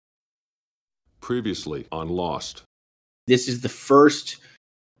Previously on Lost. This is the first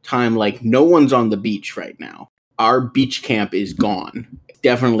time, like, no one's on the beach right now. Our beach camp is gone.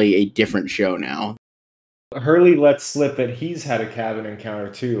 Definitely a different show now. Hurley lets slip that he's had a cabin encounter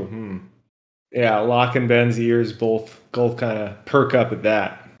too. Yeah, Locke and Ben's ears both kind of perk up at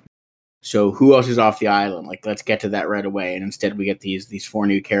that. So who else is off the island? Like, let's get to that right away. And instead we get these four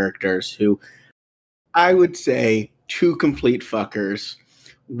new characters who I would say two complete fuckers.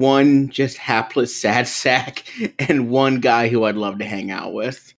 One just hapless sad sack, and one guy who I'd love to hang out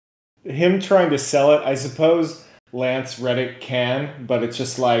with. Him trying to sell it, I suppose Lance Reddick can, but it's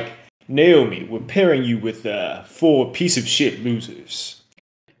just like, Naomi, we're pairing you with 4 piece of shit losers.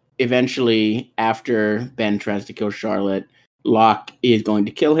 Eventually, after Ben tries to kill Charlotte, Locke is going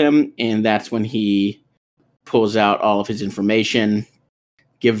to kill him, and that's when he pulls out all of his information,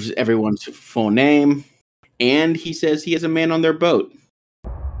 gives everyone's full name, and he says he has a man on their boat.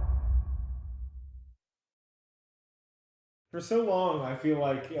 For so long, I feel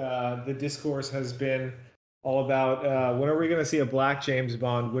like the discourse has been all about when are we going to see a black James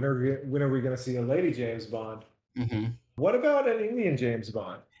Bond? When are we going to see a lady James Bond? Mm-hmm. What about an Indian James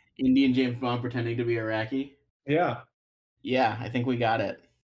Bond? Indian James Bond pretending to be Iraqi? Yeah. Yeah, I think we got it.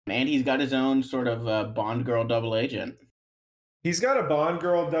 And he's got his own sort of Bond girl double agent. He's got a Bond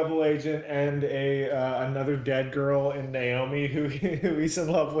girl double agent and another dead girl in Naomi who he's in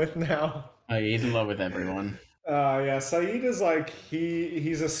love with now. Oh, yeah, he's in love with everyone. Yeah, Saeed is like,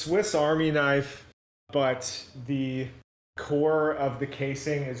 he's a Swiss Army knife, but the core of the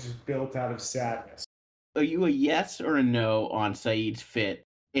casing is just built out of sadness. Are you a yes or a no on Saeed's fit?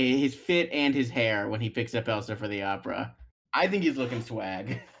 His fit and his hair when he picks up Elsa for the opera. I think he's looking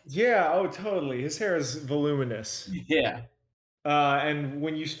swag. Yeah, oh, totally. His hair is voluminous. Yeah. And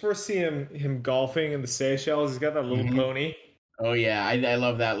when you first see him golfing in the Seychelles, he's got that little pony. Oh, yeah, I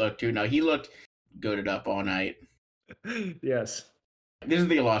love that look, too. No, he looked goated up all night. Yes. This is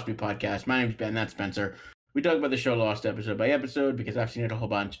the Lost Me podcast. My name's Ben, that's Spencer. We talk about the show Lost episode by episode because I've seen it a whole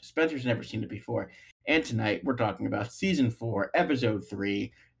bunch. Spencer's never seen it before. And tonight we're talking about Season 4, Episode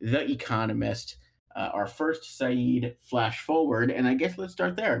 3, The Economist, our first Saeed flash forward. And I guess let's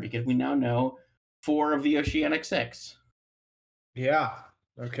start there because we now know 4 of the Oceanic 6. Yeah.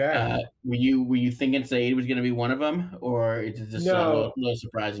 Okay. Were you thinking Saeed was going to be one of them, or is it just a little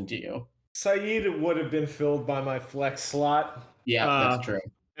surprising to you? Saeed would have been filled by my flex slot. Yeah, that's true.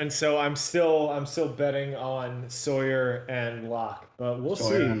 And so I'm still betting on Sawyer and Locke, but we'll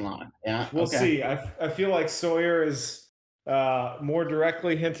see. And Locke. Yeah, we'll see. I feel like Sawyer is more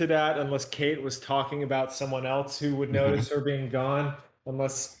directly hinted at, unless Kate was talking about someone else who would notice her being gone.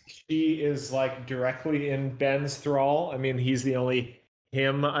 Unless she is like directly in Ben's thrall. I mean, he's the only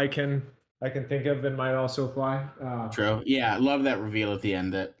him I can think of that might also fly. True. Yeah, I love that reveal at the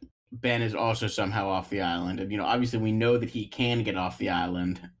end that Ben is also somehow off the island. And, obviously we know that he can get off the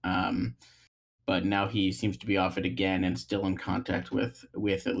island, but now he seems to be off it again and still in contact with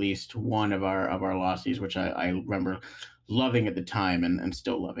at least one of our losties, which I remember loving at the time and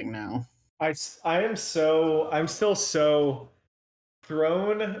still loving now. I'm still so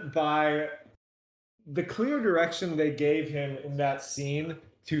thrown by the clear direction they gave him in that scene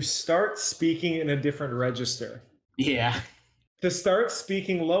to start speaking in a different register. Yeah. To start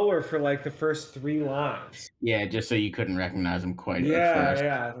speaking lower for like the first 3 lines. Yeah, just so you couldn't recognize him quite at first.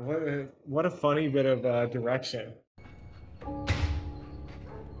 Yeah. What a funny bit of direction.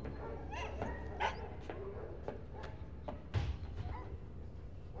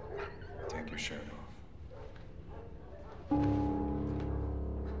 Take your shirt off.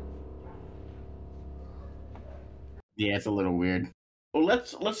 Yeah, it's a little weird. Well,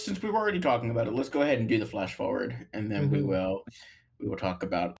 let's since we were already talking about it, let's go ahead and do the flash forward, and then we will talk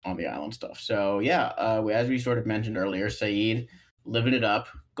about on the island stuff. So yeah, as we sort of mentioned earlier, Saeed living it up,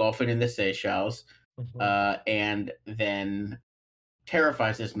 golfing in the Seychelles, and then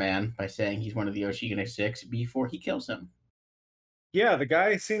terrifies this man by saying he's one of the Oceanic 6 before he kills him. Yeah, the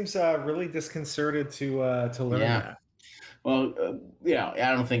guy seems really disconcerted to learn that. Well,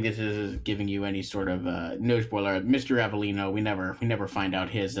 I don't think this is giving you any sort of no spoiler. Mr. Avellino, we never find out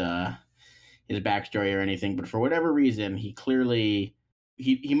his backstory or anything, but for whatever reason, he clearly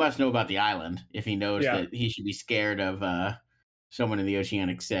he must know about the island if he knows that he should be scared of someone in the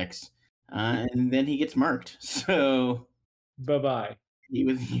Oceanic 6, and then he gets murked. So bye-bye.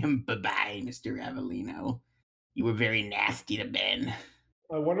 Bye-bye, Mr. Avellino. You were very nasty to Ben.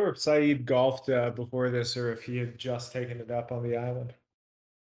 I wonder if Saeed golfed before this or if he had just taken it up on the island.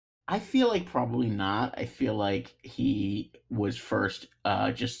 I feel like probably not. I feel like he was first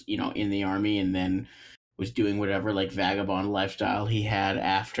just, in the army and then was doing whatever like vagabond lifestyle he had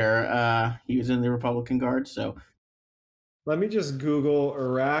after he was in the Republican Guard. So Let me just Google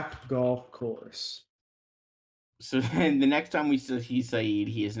Iraq golf course. so then the next time we see Saeed,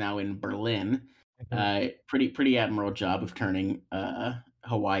 he is now in Berlin. Pretty admirable job of turning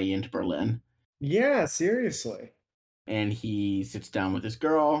Hawaii into Berlin. Yeah, seriously. And he sits down with this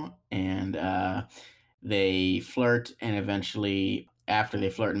girl, and they flirt. And eventually, after they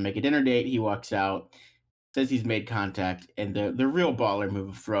flirt and make a dinner date, he walks out, says he's made contact, and the real baller move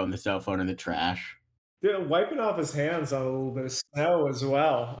of throwing the cell phone in the trash. Yeah, wiping off his hands on a little bit of snow as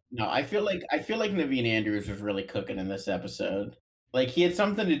well. No, I feel like Naveen Andrews was really cooking in this episode. Like he had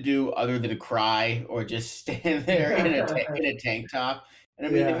something to do other than to cry or just stand there in a tank top. And I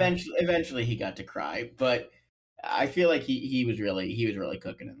mean, eventually he got to cry, but I feel like he was really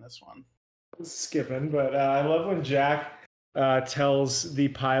cooking in this one. Skipping, but I love when Jack tells the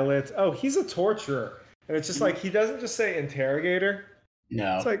pilot, "Oh, he's a torturer," and it's just like he doesn't just say interrogator.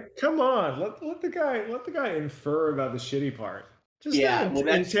 No, it's like, come on, let the guy infer about the shitty part. Just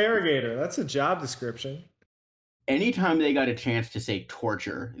interrogator. That's a job description. Anytime they got a chance to say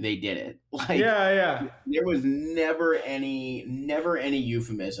torture, they did it. Like yeah. There was never any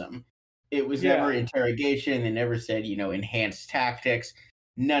euphemism. It was never interrogation. They never said, enhanced tactics.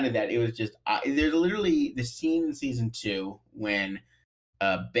 None of that. It was just there's literally the scene in season 2 when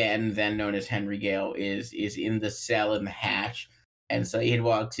Ben, then known as Henry Gale, is in the cell in the hatch, and Saeed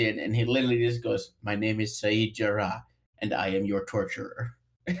walks in, and he literally just goes, "My name is Saeed Jarrah, and I am your torturer."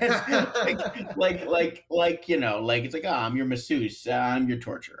 like it's like, I'm your masseuse, I'm your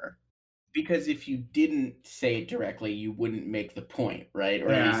torturer. Because if you didn't say it directly, you wouldn't make the point, right? Or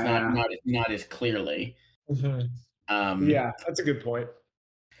at least not as clearly. Mm-hmm. Yeah, that's a good point.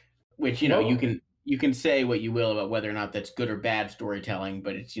 Which you can say what you will about whether or not that's good or bad storytelling,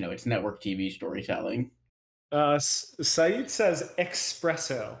 but it's it's network TV storytelling. Saeed says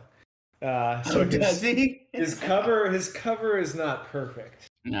espresso. So does he? His cover is not perfect.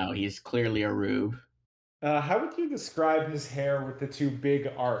 No, he's clearly a rube. How would you describe his hair with the 2 big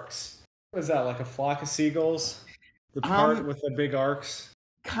arcs? What is that, like a flock of seagulls? The part with the big arcs?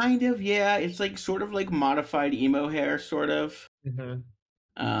 Kind of, yeah. It's like sort of like modified emo hair, sort of.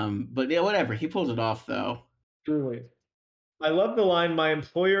 Mm-hmm. But yeah, whatever. He pulls it off, though. Truly. I love the line, "My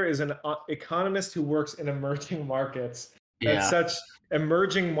employer is an economist who works in emerging markets." That's such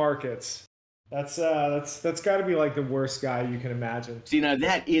emerging markets. That's got to be like the worst guy you can imagine. See, now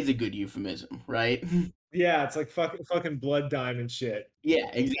that is a good euphemism, right? Yeah, it's like fucking blood diamond shit. Yeah,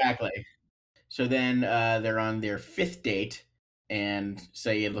 exactly. So then they're on their 5th date, and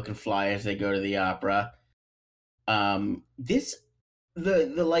Saeed looking fly as they go to the opera. The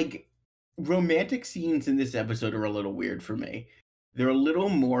like romantic scenes in this episode are a little weird for me. They're a little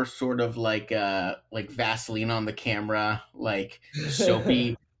more sort of like Vaseline on the camera, like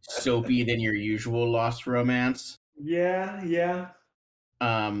soapy than your usual Lost romance. Yeah.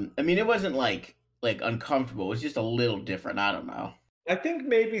 I mean, it wasn't like uncomfortable. It was just a little different. I don't know. I think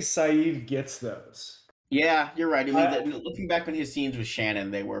maybe Saeed gets those. Yeah, you're right. I mean, looking back on his scenes with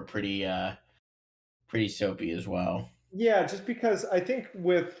Shannon, they were pretty soapy as well. Yeah, just because I think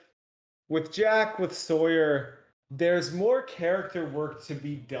with Jack, with Sawyer, there's more character work to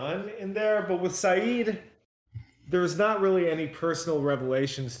be done in there, but with Saeed, there's not really any personal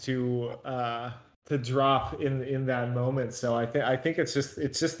revelations to drop in that moment. So I think it's just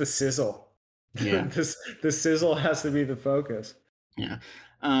the sizzle. Yeah, the sizzle has to be the focus. Yeah,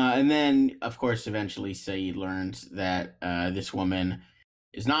 and then of course, eventually, Saeed learns that this woman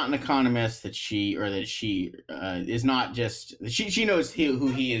is not an economist. That she is not just she knows who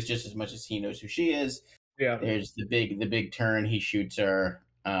he is just as much as he knows who she is. Yeah, there's the big turn. He shoots her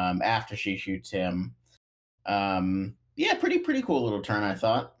after she shoots him. Yeah, pretty cool little turn. I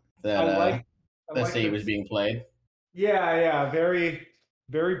thought that Saeed was being played. Yeah, very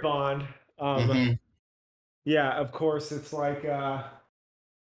very Bond. Yeah, of course, it's like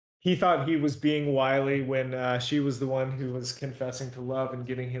he thought he was being wily when she was the one who was confessing to love and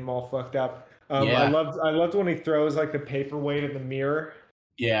getting him all fucked up. I loved when he throws like the paperweight in the mirror.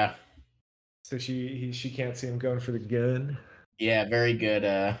 Yeah. So she can't see him going for the gun. Yeah, very good.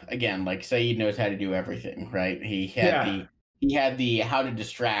 Again, like Saeed knows how to do everything, right? He had the how to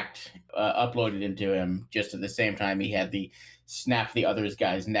distract uploaded into him. Just at the same time, he had the snap the other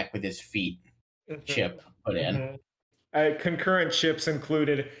guy's neck with his feet chip put in. Concurrent chips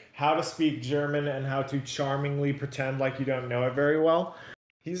included how to speak German and how to charmingly pretend like you don't know it very well.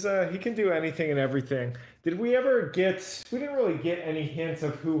 He can do anything and everything. We didn't really get any hint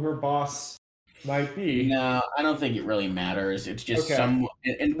of who her boss Might be. No, I don't think it really matters. It's just Okay.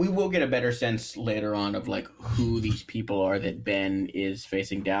 and we will get a better sense later on of like who these people are that Ben is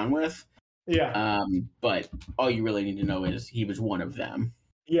facing down with. Yeah. But all you really need to know is he was one of them.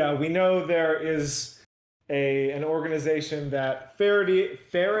 Yeah, we know there is an organization that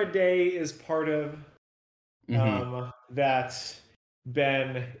Faraday is part of, that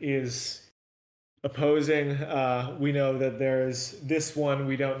Ben is opposing. We know that there's this one.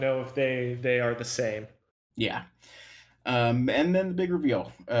 We don't know if they are the same. Yeah. And then the big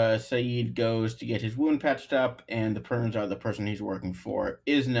reveal. Saeed goes to get his wound patched up, and the person he's working for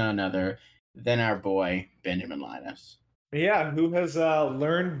is none other than our boy, Benjamin Linus. Yeah, who has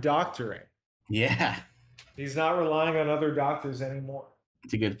learned doctoring. Yeah. He's not relying on other doctors anymore.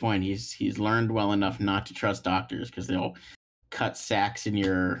 It's a good point. He's learned well enough not to trust doctors because they'll cut sacks in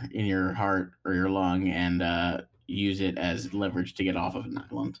your heart or your lung and use it as leverage to get off of an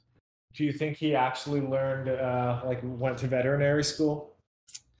island. Do you think he actually learned, went to veterinary school?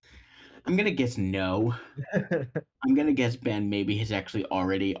 I'm gonna guess no. I'm gonna guess Ben maybe has actually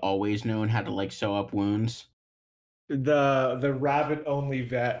already always known how to like sew up wounds. The rabbit only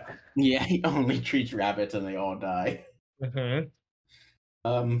vet. Yeah, he only treats rabbits and they all die. Mm-hmm.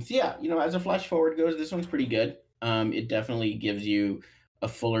 So yeah, as a flash forward goes, this one's pretty good. It definitely gives you a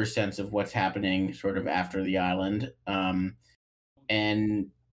fuller sense of what's happening sort of after the island. And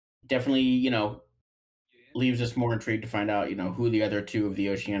definitely, leaves us more intrigued to find out, who the other two of the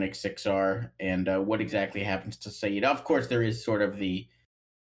Oceanic Six are and what exactly happens to Saeed. Of course, there is sort of the,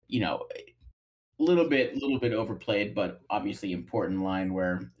 little bit overplayed, but obviously important line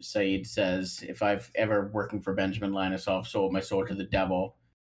where Saeed says, "If I've ever working for Benjamin Linus, I'll have sold my soul to the devil."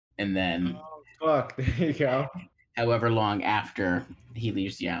 And then, fuck, there you go. However long after he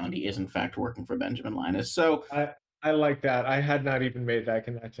leaves the island, he is in fact working for Benjamin Linus. So I like that. I had not even made that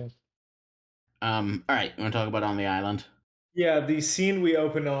connection. All right, you want to talk about On the Island? Yeah, the scene we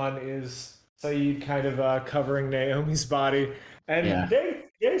open on is Saeed kind of covering Naomi's body, and Yeah.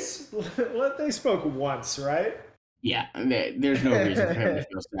 they spoke once, right? Yeah, there's no reason for him to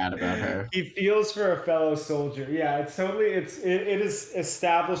feel sad about her. He feels for a fellow soldier. Yeah, it is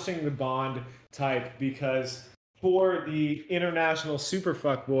establishing the bond type because for the international super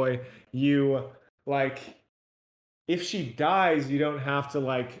fuck boy, you like if she dies, you don't have to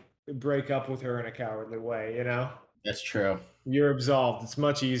like break up with her in a cowardly way, That's true. You're absolved. It's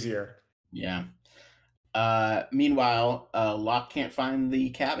much easier. Yeah. Meanwhile, Locke can't find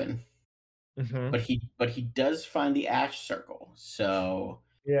the cabin, but he does find the ash circle. So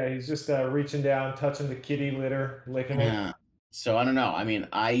yeah, he's just reaching down, touching the kitty litter, licking it. So I don't know. I mean,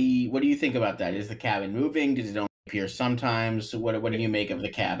 what do you think about that? Is the cabin moving? Does it only appear sometimes? What do you make of the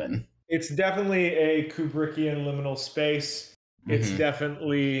cabin? It's definitely a Kubrickian liminal space. It's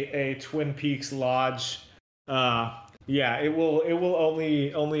definitely a Twin Peaks lodge. Yeah, it will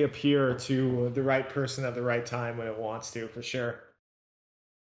only appear to the right person at the right time when it wants to, for sure.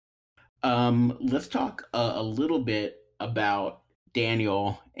 Let's talk a little bit about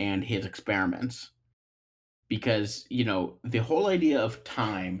Daniel and his experiments. Because, the whole idea of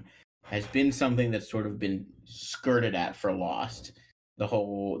time has been something that's sort of been skirted at for Lost. The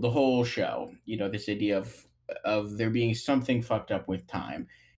whole show, this idea of there being something fucked up with time.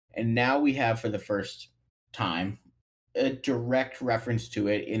 And now we have for the first time a direct reference to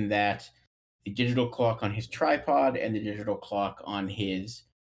it in that the digital clock on his tripod and the digital clock on his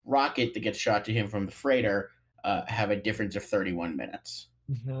rocket that gets shot to him from the freighter have a difference of 31 minutes.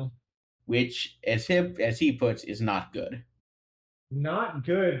 Which, as he puts, is not good. Not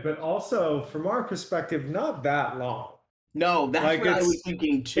good, but also from our perspective, not that long. No, that's what I was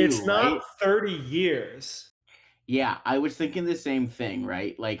thinking too. It's not 30 years. Yeah, I was thinking the same thing,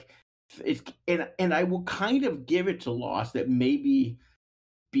 right? Like, and I will kind of give it to Lost that maybe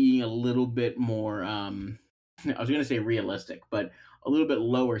being a little bit more, I was going to say realistic, but a little bit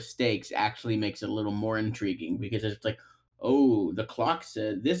lower stakes actually makes it a little more intriguing because it's like, oh, the clock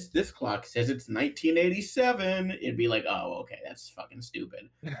said this clock says it's 1987. It'd be like, oh, okay, that's fucking stupid.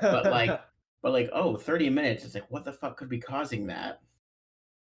 But like, oh, 30 minutes. It's like, what the fuck could be causing that?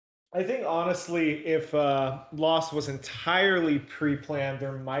 I think honestly, if Lost was entirely pre-planned,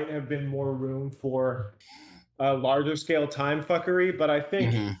 there might have been more room for a larger scale time fuckery. But I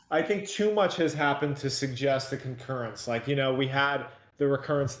think too much has happened to suggest a concurrence. Like, we had the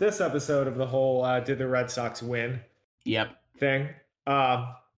recurrence this episode of the whole did the Red Sox win? Yep. Thing.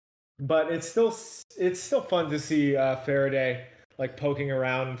 But it's still fun to see Faraday like poking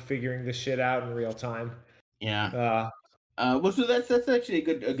around, figuring this shit out in real time. Yeah. Well, so that's actually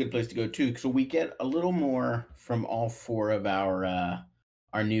a good place to go too. So we get a little more from all four of our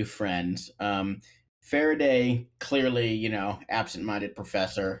our new friends. Faraday, clearly, absent-minded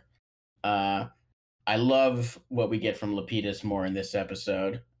professor. Uh, I love what we get from Lapidus more in this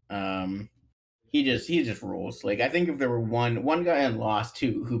episode. He just rules. Like I think if there were one guy on Lost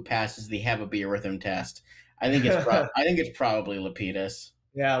who passes the have a beer with him test, I think it's probably Lapidus.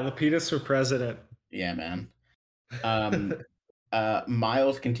 Yeah, Lapidus for president. Yeah, man. Um,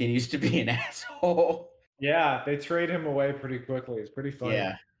 Miles continues to be an asshole. Yeah, they trade him away pretty quickly. It's pretty funny.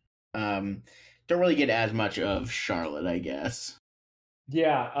 Yeah. Don't really get as much of Charlotte, I guess.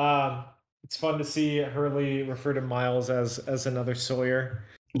 Yeah, it's fun to see Hurley refer to Miles as another Sawyer.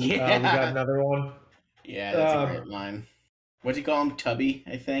 Yeah. We got another one. Yeah, that's a great line. What's he call him? Tubby,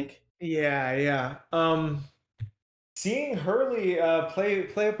 I think. Yeah. Seeing Hurley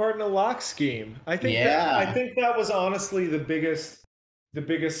play a part in a lock scheme, I think that was honestly the biggest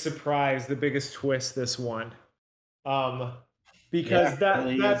surprise, the biggest twist this one, because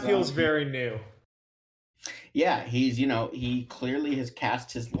that feels very new. Yeah, he clearly has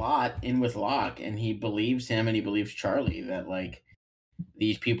cast his lot in with Locke, and he believes him, and he believes Charlie that like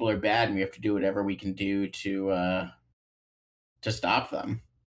these people are bad, and we have to do whatever we can do to stop them.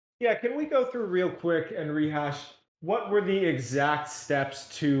 Yeah, can we go through real quick and rehash what were the exact steps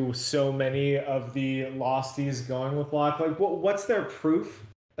to so many of the Losties going with Locke? Like, what's their proof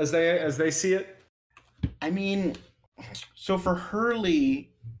as they see it? I mean, so for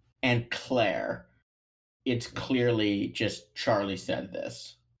Hurley and Claire, it's clearly just Charlie said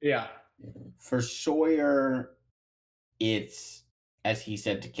this. Yeah. For Sawyer, it's as he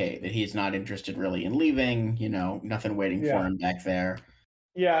said to Kate that he's not interested really in leaving. Nothing waiting for him back there.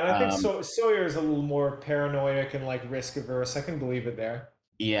 Yeah, and I think Sawyer is a little more paranoid and like risk averse. I can believe it there.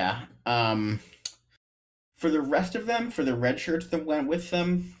 Yeah. For the rest of them, for the red shirts that went with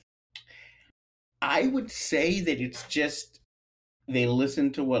them, I would say that it's just they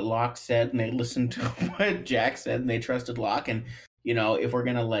listened to what Locke said and they listened to what Jack said and they trusted Locke. And if we're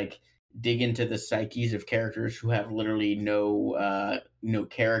gonna like dig into the psyches of characters who have literally no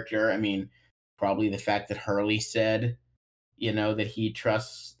character, I mean, probably the fact that Hurley said that he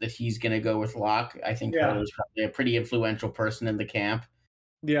trusts that he's going to go with Locke. I think Hurley's probably a pretty influential person in the camp.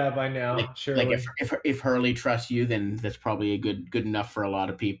 Yeah, by now, sure. Like if Hurley trusts you, then that's probably a good enough for a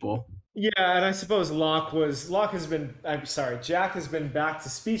lot of people. Yeah, and I suppose Jack has been back to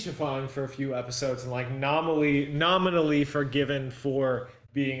speechifying for a few episodes and like nominally forgiven for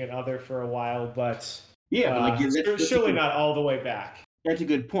being an other for a while, but surely not all the way back. That's a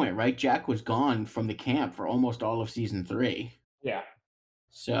good point, right? Jack was gone from the camp for almost all of season 3. Yeah.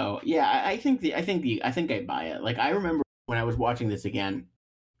 So yeah, I think I buy it. Like I remember when I was watching this again,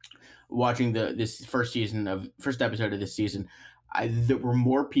 watching this first episode of this season, there were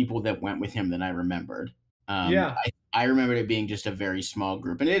more people that went with him than I remembered. I remembered it being just a very small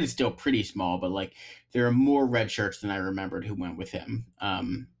group, and it is still pretty small, but like there are more red shirts than I remembered who went with him.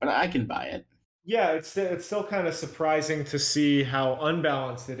 But I can buy it. Yeah, it's still kind of surprising to see how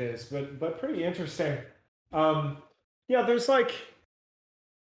unbalanced it is, but pretty interesting. Yeah, there's like,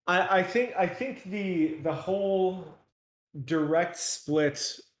 I think the whole direct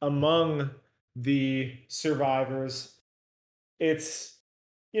split among the survivors. It's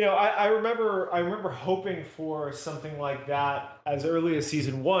I remember hoping for something like that as early as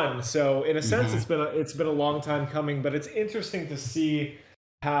season 1. So in a sense, it's been a long time coming, but it's interesting to see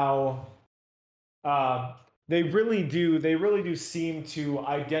how. They really do seem to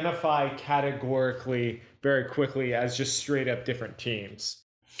identify categorically very quickly as just straight up different teams.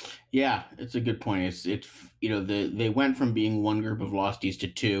 Yeah, it's a good point. It's they went from being one group of Losties to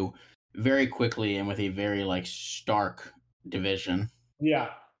two very quickly and with a very like stark division. Yeah,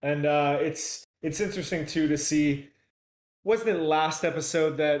 and it's interesting too to see. Wasn't it last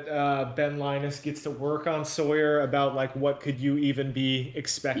episode that Ben Linus gets to work on Sawyer about like what could you even be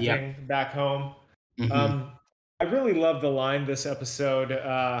expecting back home? Mm-hmm. I really love the line this episode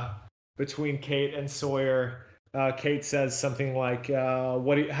between Kate and Sawyer. Kate says something like, how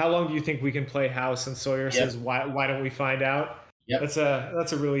long do you think we can play house? And Sawyer says, why don't we find out? Yep. That's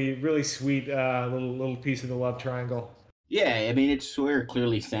a really, really sweet little piece of the love triangle. Yeah, I mean, it's Sawyer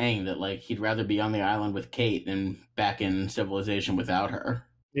clearly saying that like he'd rather be on the island with Kate than back in civilization without her.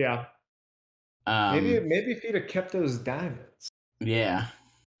 Yeah. Maybe if he'd have kept those diamonds. Yeah.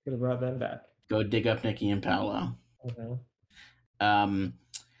 Could have brought them back. Go dig up Nikki and Paolo. Okay.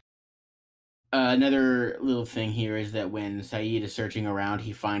 Another little thing here is that when Sayid is searching around,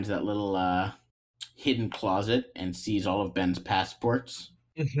 he finds that little hidden closet and sees all of Ben's passports.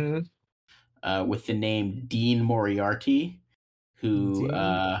 Mm-hmm. With the name Dean Moriarty, who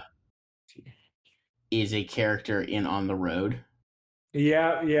is a character in On the Road.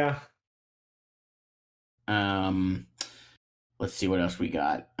 Yeah. Let's see what else we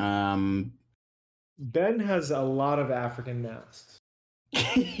got. Ben has a lot of African masks.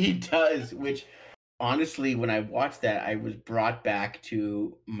 He does, which honestly, when I watched that, I was brought back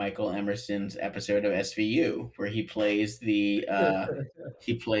to Michael Emerson's episode of SVU, where he plays a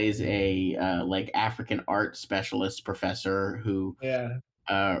like African art specialist professor who Yeah.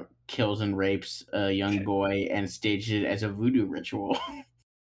 kills and rapes a young boy and stages it as a voodoo ritual.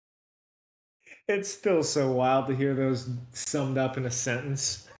 It's still so wild to hear those summed up in a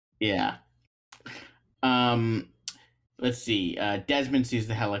sentence. Yeah. Let's see. Desmond sees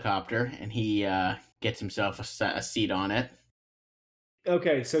the helicopter and he gets himself a seat on it.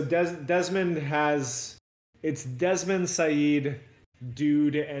 Okay, so Desmond has it's Desmond, Saeed,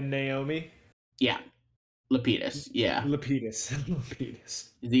 Dude, and Naomi. Yeah. Lapidus. Yeah. Lapidus.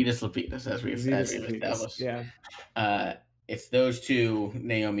 Lapidus. Zetus Lapidus, as we've established. Yeah. It's those two,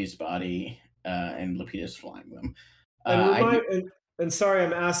 Naomi's body, and Lapidus flying them. And sorry,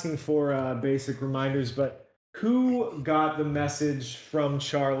 I'm asking for basic reminders, but who got the message from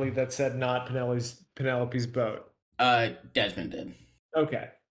Charlie that said not Penelope's boat? Desmond did. Okay,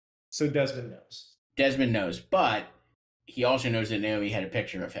 so Desmond knows. Desmond knows, but he also knows that Naomi had a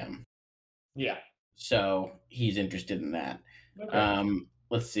picture of him. Yeah. So he's interested in that. Okay.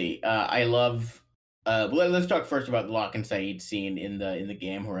 Let's see. I love. Let's talk first about the Locke and Saeed scene in the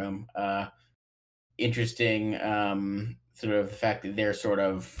game room. Interesting. Sort of the fact that they're sort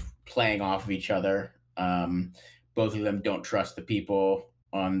of playing off of each other. Both of them don't trust the people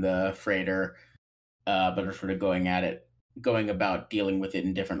on the freighter, but are sort of going about dealing with it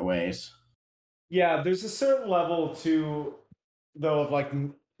in different ways. Yeah, there's a certain level though of like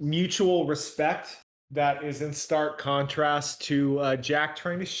mutual respect that is in stark contrast to Jack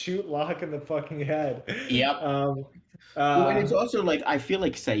trying to shoot Locke in the fucking head. Yep. And it's also like I feel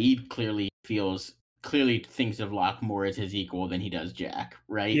like Saeed clearly thinks of Locke more as his equal than he does Jack,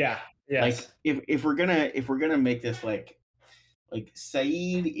 right? Yeah. Yes. Like if we're gonna make this like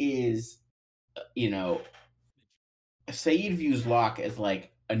Saeed is, Saeed views Locke as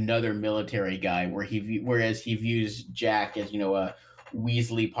like another military guy, whereas he views Jack as a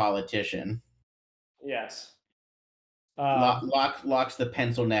Weasley politician. Yes. Locke's the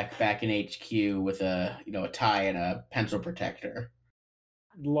pencil neck back in HQ with a tie and a pencil protector.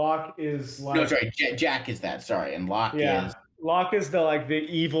 Locke is like no, sorry, Jack is that. Sorry, and Locke is Locke is the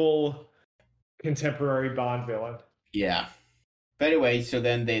evil contemporary Bond villain. Yeah. But anyway, so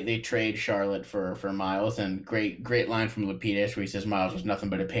then they trade Charlotte for Miles, and great line from Lapidus where he says Miles was nothing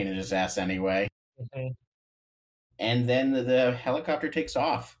but a pain in his ass anyway. Mm-hmm. And then the helicopter takes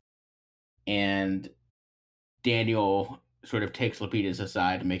off, and Daniel sort of takes Lapidus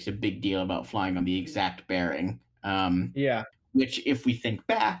aside and makes a big deal about flying on the exact bearing. Yeah. Which, if we think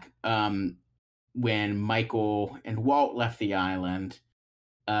back, when Michael and Walt left the island,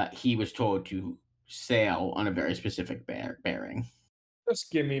 he was told to sail on a very specific bearing.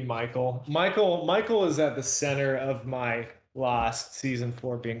 Just give me Michael. Michael is at the center of my Lost season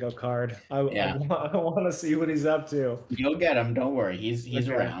 4 bingo card. I want to see what he's up to. You'll get him. Don't worry. He's Okay.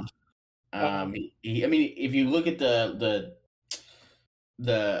 around. I mean, if you look at the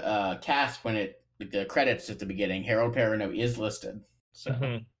cast when the credits at the beginning, Harold Perrineau is listed.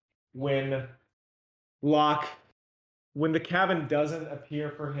 So when the cabin doesn't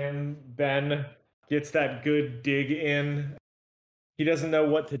appear for him, Ben gets that good dig in. He doesn't know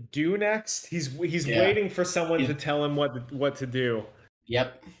what to do next. He's waiting for someone to tell him what to do.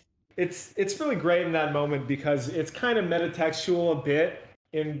 Yep. It's really great in that moment because it's kind of metatextual a bit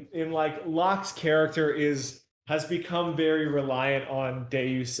in like Locke's character has become very reliant on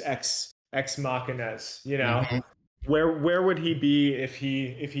Deus ex machinas, Where would he be if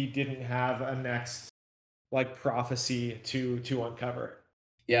he didn't have a next like prophecy to uncover?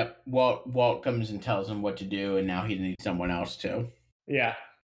 Yep. Walt comes and tells him what to do, and now he needs someone else too. Yeah.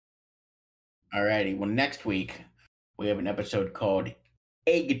 Alrighty. Well, next week we have an episode called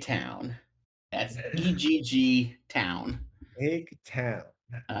Egg Town. That's EGG Town. Egg Town.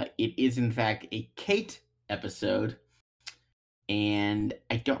 It is in fact a Kate episode, and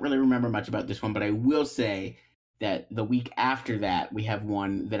I don't really remember much about this one, but I will say that the week after that we have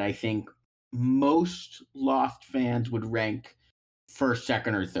one that I think most Lost fans would rank first,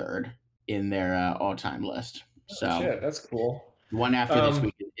 second, or third in their all-time list. So shit, that's cool. One after this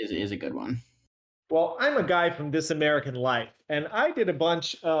week is a good one. Well, I'm a guy from This American Life, and I did a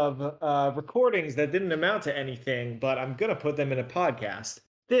bunch of recordings that didn't amount to anything, but I'm going to put them in a podcast.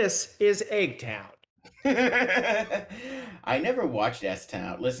 This is Egg Town. I never watched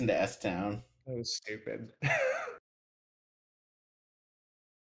S-Town. Listen to S-Town. That was stupid.